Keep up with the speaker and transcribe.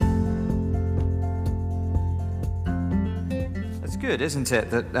good, isn't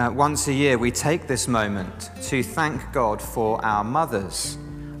it, that once a year we take this moment to thank God for our mothers.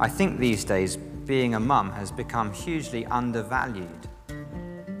 I think these days being a mum has become hugely undervalued.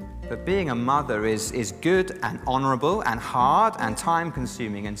 But being a mother is good and honourable and hard and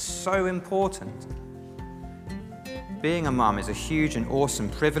time-consuming and so important. Being a mum is a huge and awesome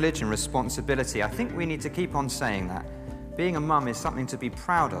privilege and responsibility. I think we need to keep on saying that. Being a mum is something to be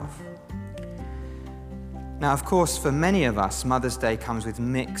proud of. Now, of course, for many of us, Mother's Day comes with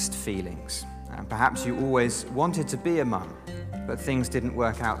mixed feelings. Perhaps you always wanted to be a mum, but things didn't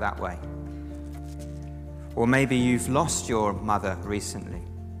work out that way. Or maybe you've lost your mother recently.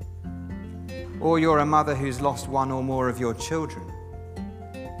 Or you're a mother who's lost one or more of your children.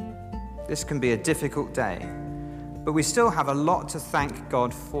 This can be a difficult day, but we still have a lot to thank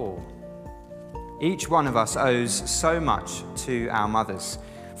God for. Each one of us owes so much to our mothers,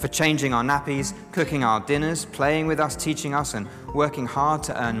 for changing our nappies, cooking our dinners, playing with us, teaching us, and working hard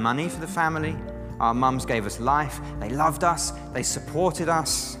to earn money for the family. Our mums gave us life, they loved us, they supported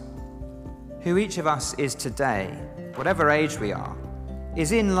us. Who each of us is today, whatever age we are,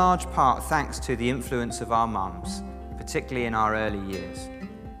 is in large part thanks to the influence of our mums, particularly in our early years.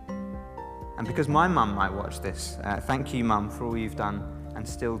 And because my mum might watch this, thank you, Mum, for all you've done and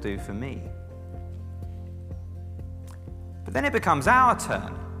still do for me. But then it becomes our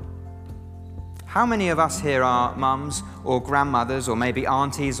turn. How many of us here are mums or grandmothers or maybe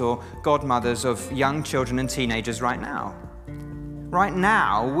aunties or godmothers of young children and teenagers right now? Right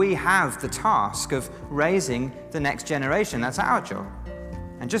now, we have the task of raising the next generation. That's our job.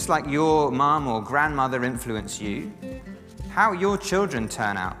 And just like your mum or grandmother influence you, how your children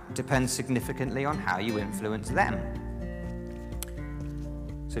turn out depends significantly on how you influence them.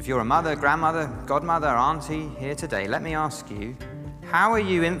 So if you're a mother, grandmother, godmother, auntie here today, let me ask you, how are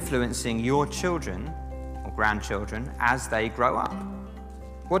you influencing your children or grandchildren as they grow up?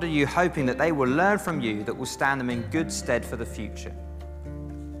 What are you hoping that they will learn from you that will stand them in good stead for the future?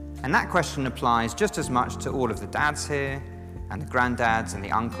 And that question applies just as much to all of the dads here, and the granddads and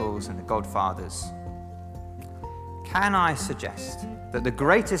the uncles and the godfathers. Can I suggest that the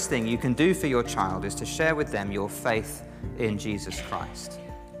greatest thing you can do for your child is to share with them your faith in Jesus Christ?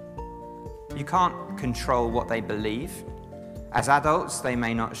 You can't control what they believe. As adults, they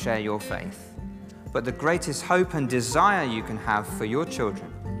may not share your faith. But the greatest hope and desire you can have for your children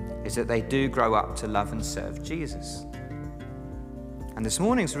is that they do grow up to love and serve Jesus. And this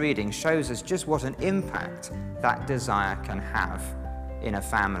morning's reading shows us just what an impact that desire can have in a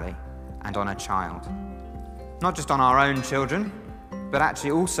family and on a child. Not just on our own children, but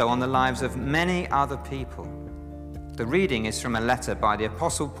actually also on the lives of many other people. The reading is from a letter by the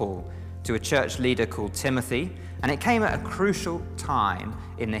Apostle Paul to a church leader called Timothy, and it came at a crucial time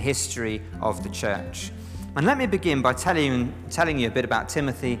in the history of the church. And let me begin by telling you a bit about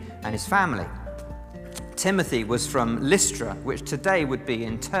Timothy and his family. Timothy was from Lystra, which today would be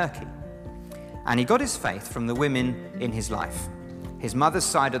in Turkey, and he got his faith from the women in his life. His mother's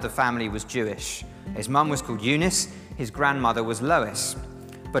side of the family was Jewish. His mum was called Eunice, his grandmother was Lois.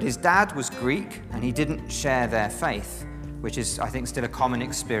 But his dad was Greek, and he didn't share their faith, which is, I think, still a common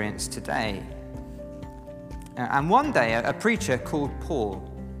experience today. And one day, a preacher called Paul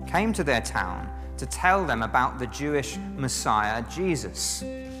came to their town to tell them about the Jewish Messiah, Jesus.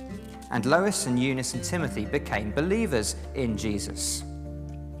 And Lois and Eunice and Timothy became believers in Jesus.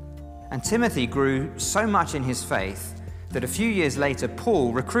 And Timothy grew so much in his faith that a few years later,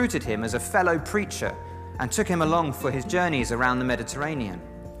 Paul recruited him as a fellow preacher and took him along for his journeys around the Mediterranean.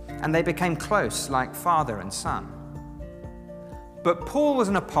 And they became close, like father and son. But Paul was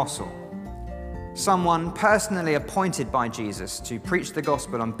an apostle, someone personally appointed by Jesus to preach the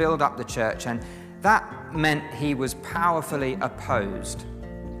gospel and build up the church, and that meant he was powerfully opposed.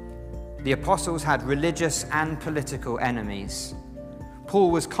 The apostles had religious and political enemies. Paul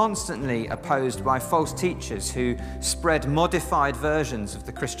was constantly opposed by false teachers who spread modified versions of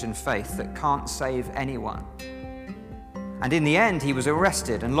the Christian faith that can't save anyone. And in the end, he was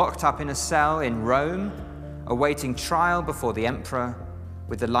arrested and locked up in a cell in Rome, awaiting trial before the emperor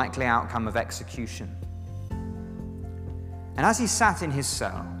with the likely outcome of execution. And as he sat in his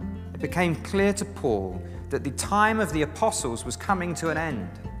cell, it became clear to Paul that the time of the apostles was coming to an end.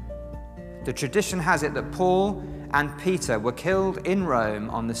 The tradition has it that Paul and Peter were killed in Rome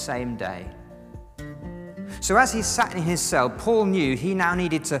on the same day. So as he sat in his cell, Paul knew he now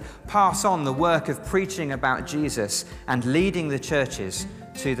needed to pass on the work of preaching about Jesus and leading the churches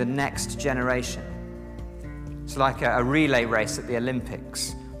to the next generation. It's like a relay race at the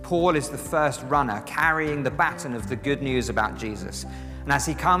Olympics. Paul is the first runner carrying the baton of the good news about Jesus. And as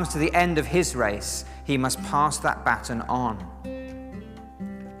he comes to the end of his race, he must pass that baton on.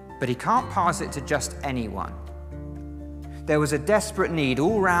 but he can't pass it to just anyone. There was a desperate need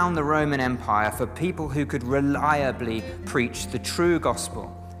all round the Roman Empire for people who could reliably preach the true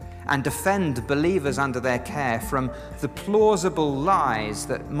gospel and defend believers under their care from the plausible lies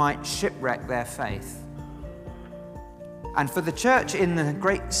that might shipwreck their faith. And for the church in the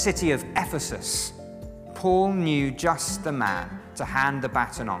great city of Ephesus, Paul knew just the man to hand the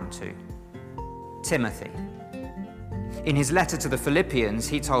baton on to: Timothy. In his letter to the Philippians,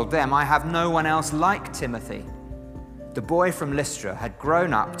 he told them, "I have no one else like Timothy." The boy from Lystra had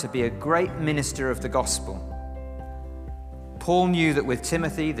grown up to be a great minister of the gospel. Paul knew that with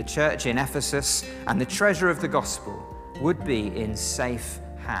Timothy, the church in Ephesus and the treasure of the gospel would be in safe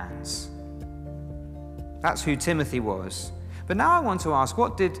hands. That's who Timothy was. But now I want to ask,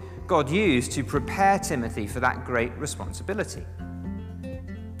 what did God use to prepare Timothy for that great responsibility?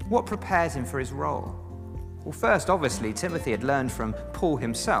 What prepared him for his role? Well, first, obviously, Timothy had learned from Paul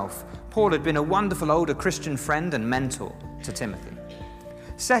himself. Paul had been a wonderful older Christian friend and mentor to Timothy.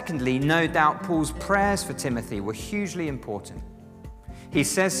 Secondly, no doubt Paul's prayers for Timothy were hugely important. He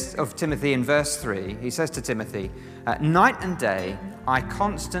says of Timothy in verse 3, he says to Timothy, "Night and day I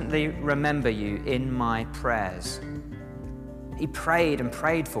constantly remember you in my prayers." He prayed and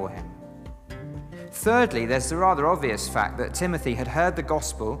prayed for him. Thirdly, there's the rather obvious fact that Timothy had heard the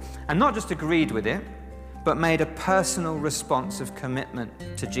gospel and not just agreed with it, but made a personal response of commitment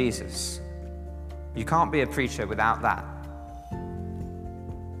to Jesus. You can't be a preacher without that.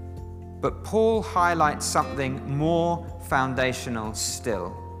 But Paul highlights something more foundational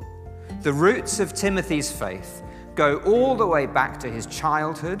still. The roots of Timothy's faith go all the way back to his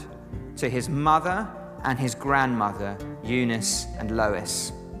childhood, to his mother and his grandmother, Eunice and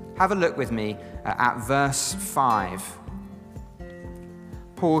Lois. Have a look with me at verse 5.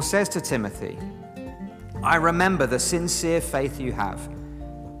 Paul says to Timothy, "I remember the sincere faith you have,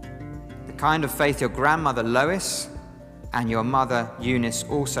 the kind of faith your grandmother Lois and your mother Eunice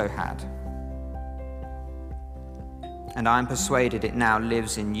also had. And I am persuaded it now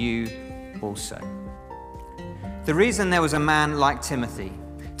lives in you also." The reason there was a man like Timothy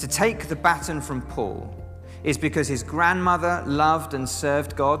to take the baton from Paul is because his grandmother loved and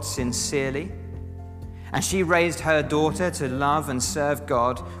served God sincerely, and she raised her daughter to love and serve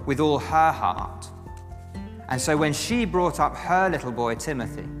God with all her heart. And so when she brought up her little boy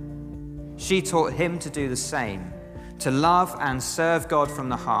Timothy, she taught him to do the same, to love and serve God from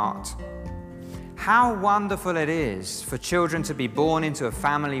the heart. How wonderful it is for children to be born into a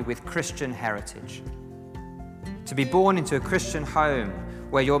family with Christian heritage, to be born into a Christian home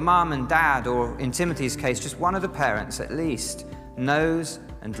where your mum and dad, or in Timothy's case, just one of the parents at least, knows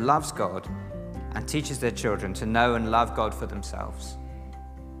and loves God and teaches their children to know and love God for themselves.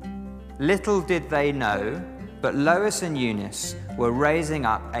 Little did they know, but Lois and Eunice were raising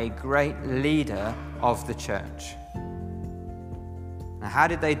up a great leader of the church. Now, how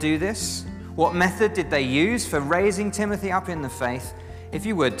did they do this? What method did they use for raising Timothy up in the faith? If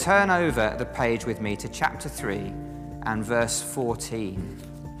you would, turn over the page with me to chapter 3 and verse 14.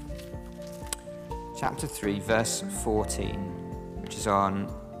 Chapter 3, verse 14, which is on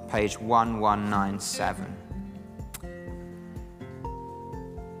page 1197.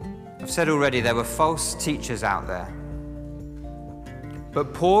 I've said already there were false teachers out there.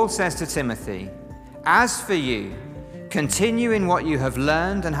 But Paul says to Timothy, "As for you, continue in what you have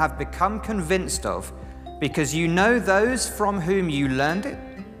learned and have become convinced of, because you know those from whom you learned it,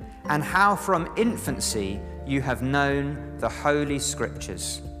 and how from infancy you have known the Holy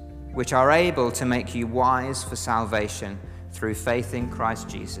Scriptures, which are able to make you wise for salvation through faith in Christ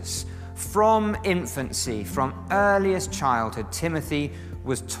Jesus." From infancy, from earliest childhood, Timothy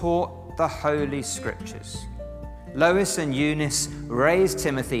was taught the Holy Scriptures. Lois and Eunice raised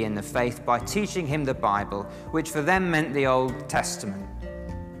Timothy in the faith by teaching him the Bible, which for them meant the Old Testament.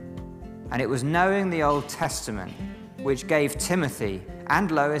 And it was knowing the Old Testament which gave Timothy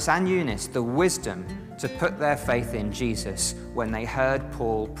and Lois and Eunice the wisdom to put their faith in Jesus when they heard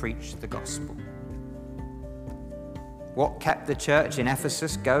Paul preach the gospel. What kept the church in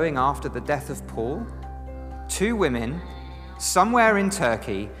Ephesus going after the death of Paul? 2 women, somewhere in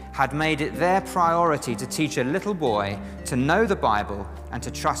Turkey, had made it their priority to teach a little boy to know the Bible and to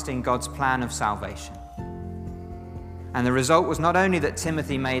trust in God's plan of salvation. And the result was not only that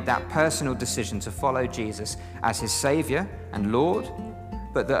Timothy made that personal decision to follow Jesus as his Savior and Lord,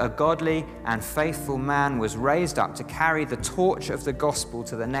 but that a godly and faithful man was raised up to carry the torch of the gospel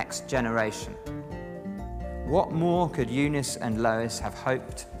to the next generation. What more could Eunice and Lois have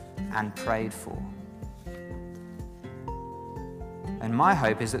hoped and prayed for? And my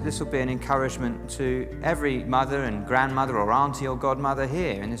hope is that this will be an encouragement to every mother and grandmother or auntie or godmother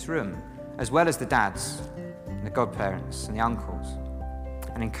here in this room, as well as the dads and the godparents and the uncles.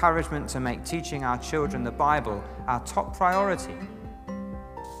 An encouragement to make teaching our children the Bible our top priority.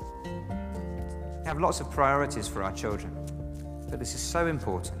 We have lots of priorities for our children, but this is so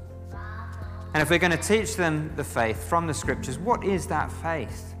important. And if we're going to teach them the faith from the Scriptures, what is that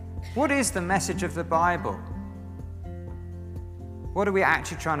faith? What is the message of the Bible? What are we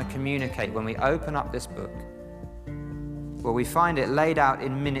actually trying to communicate when we open up this book? Well, we find it laid out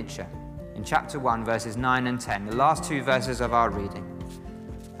in miniature in chapter 1, verses 9 and 10, the last two verses of our reading.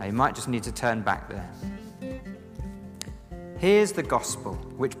 Now, you might just need to turn back there. Here's the gospel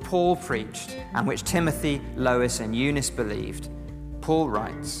which Paul preached and which Timothy, Lois, and Eunice believed. Paul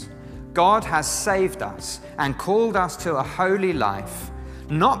writes, God has saved us and called us to a holy life,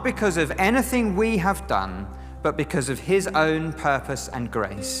 not because of anything we have done, but because of his own purpose and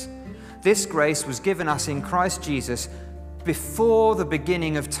grace. This grace was given us in Christ Jesus before the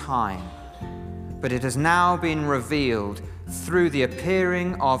beginning of time, but it has now been revealed through the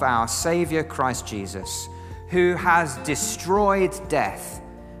appearing of our Savior Christ Jesus, who has destroyed death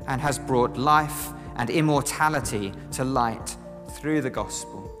and has brought life and immortality to light through the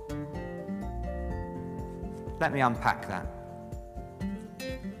gospel. Let me unpack that.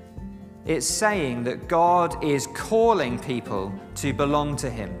 It's saying that God is calling people to belong to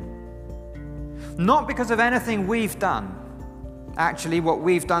him. Not because of anything we've done. Actually, what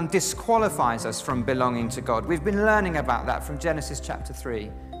we've done disqualifies us from belonging to God. We've been learning about that from Genesis chapter 3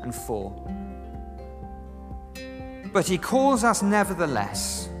 and 4. But he calls us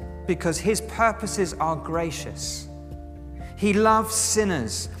nevertheless because his purposes are gracious. He loves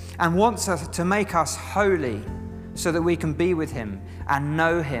sinners and wants us to make us holy so that we can be with him and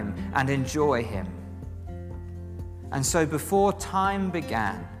know him and enjoy him. And so before time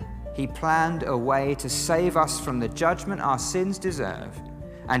began, he planned a way to save us from the judgment our sins deserve.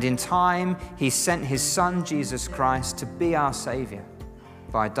 And in time, he sent his son, Jesus Christ, to be our Savior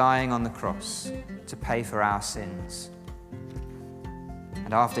by dying on the cross to pay for our sins.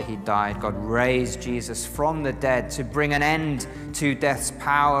 And after he died, God raised Jesus from the dead to bring an end to death's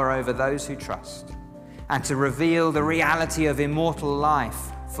power over those who trust, and to reveal the reality of immortal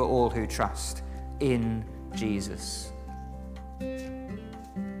life for all who trust in Jesus.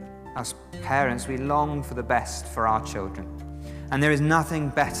 As parents, we long for the best for our children, and there is nothing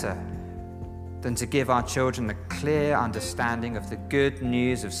better than to give our children the clear understanding of the good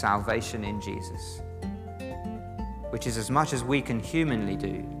news of salvation in Jesus, which is as much as we can humanly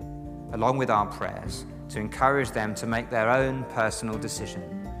do, along with our prayers, to encourage them to make their own personal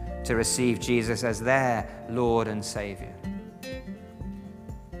decision to receive Jesus as their Lord and Savior.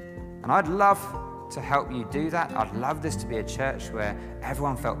 And I'd love to help you do that. I'd love this to be a church where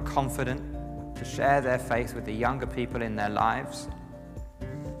everyone felt confident to share their faith with the younger people in their lives.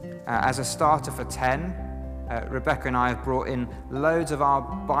 As a starter for 10, Rebecca and I have brought in loads of our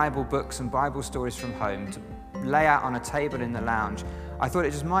Bible books and Bible stories from home to lay out on a table in the lounge. I thought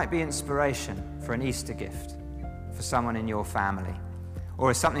it just might be inspiration for an Easter gift for someone in your family, or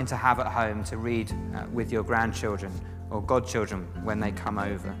as something to have at home to read with your grandchildren or godchildren when they come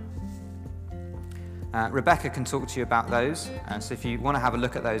over. Rebecca can talk to you about those, so if you want to have a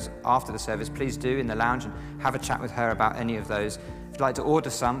look at those after the service, please do in the lounge and have a chat with her about any of those. If you'd like to order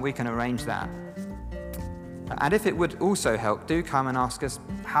some, we can arrange that. And if it would also help, do come and ask us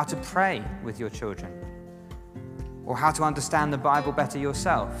how to pray with your children, or how to understand the Bible better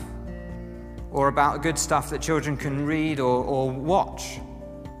yourself, or about good stuff that children can read or watch.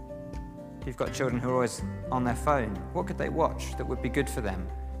 If you've got children who are always on their phone, what could they watch that would be good for them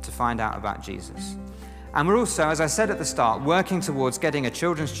to find out about Jesus? And we're also, as I said at the start, working towards getting a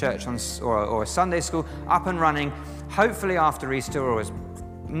children's church or a Sunday school up and running, hopefully after Easter or as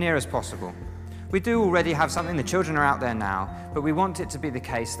near as possible. We do already have something, the children are out there now, but we want it to be the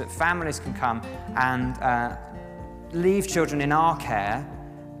case that families can come and leave children in our care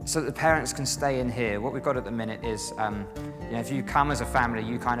so that the parents can stay in here. What we've got at the minute is, if you come as a family,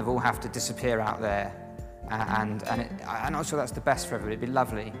 you kind of all have to disappear out there. I'm not sure that's the best for everybody. It'd be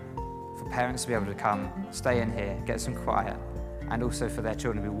lovely for parents to be able to come, stay in here, get some quiet, and also for their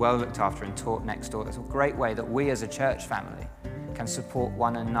children to be well looked after and taught next door. That's a great way that we as a church family can support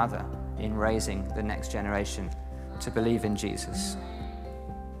one another in raising the next generation to believe in Jesus.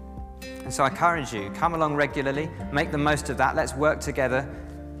 And so I encourage you, come along regularly, make the most of that. Let's work together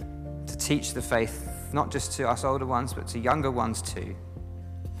to teach the faith, not just to us older ones, but to younger ones too.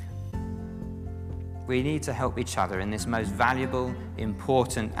 We need to help each other in this most valuable,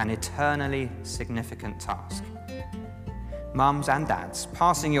 important, and eternally significant task. Mums and dads,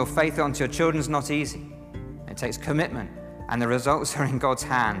 passing your faith on to your children is not easy. It takes commitment, and the results are in God's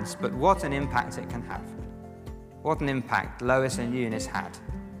hands, but what an impact it can have. What an impact Lois and Eunice had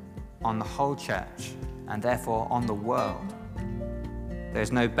on the whole church, and therefore on the world. There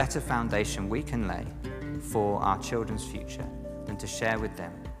is no better foundation we can lay for our children's future than to share with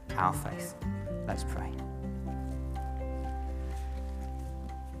them our faith. Let's pray.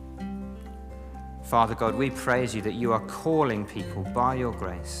 Father God, we praise you that you are calling people by your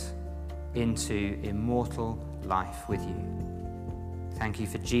grace into immortal life with you. Thank you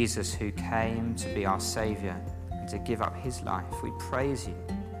for Jesus, who came to be our Saviour and to give up his life. We praise you,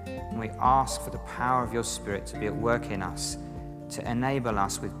 and we ask for the power of your Spirit to be at work in us, to enable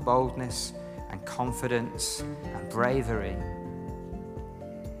us with boldness and confidence and bravery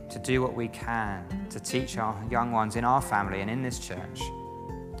to do what we can to teach our young ones in our family and in this church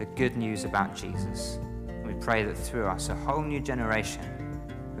the good news about Jesus. And we pray that through us a whole new generation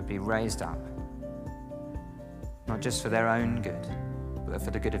would be raised up, not just for their own good, but for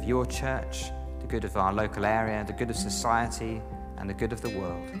the good of your church, the good of our local area, the good of society, and the good of the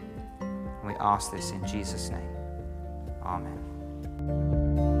world. And we ask this in Jesus' name. Amen.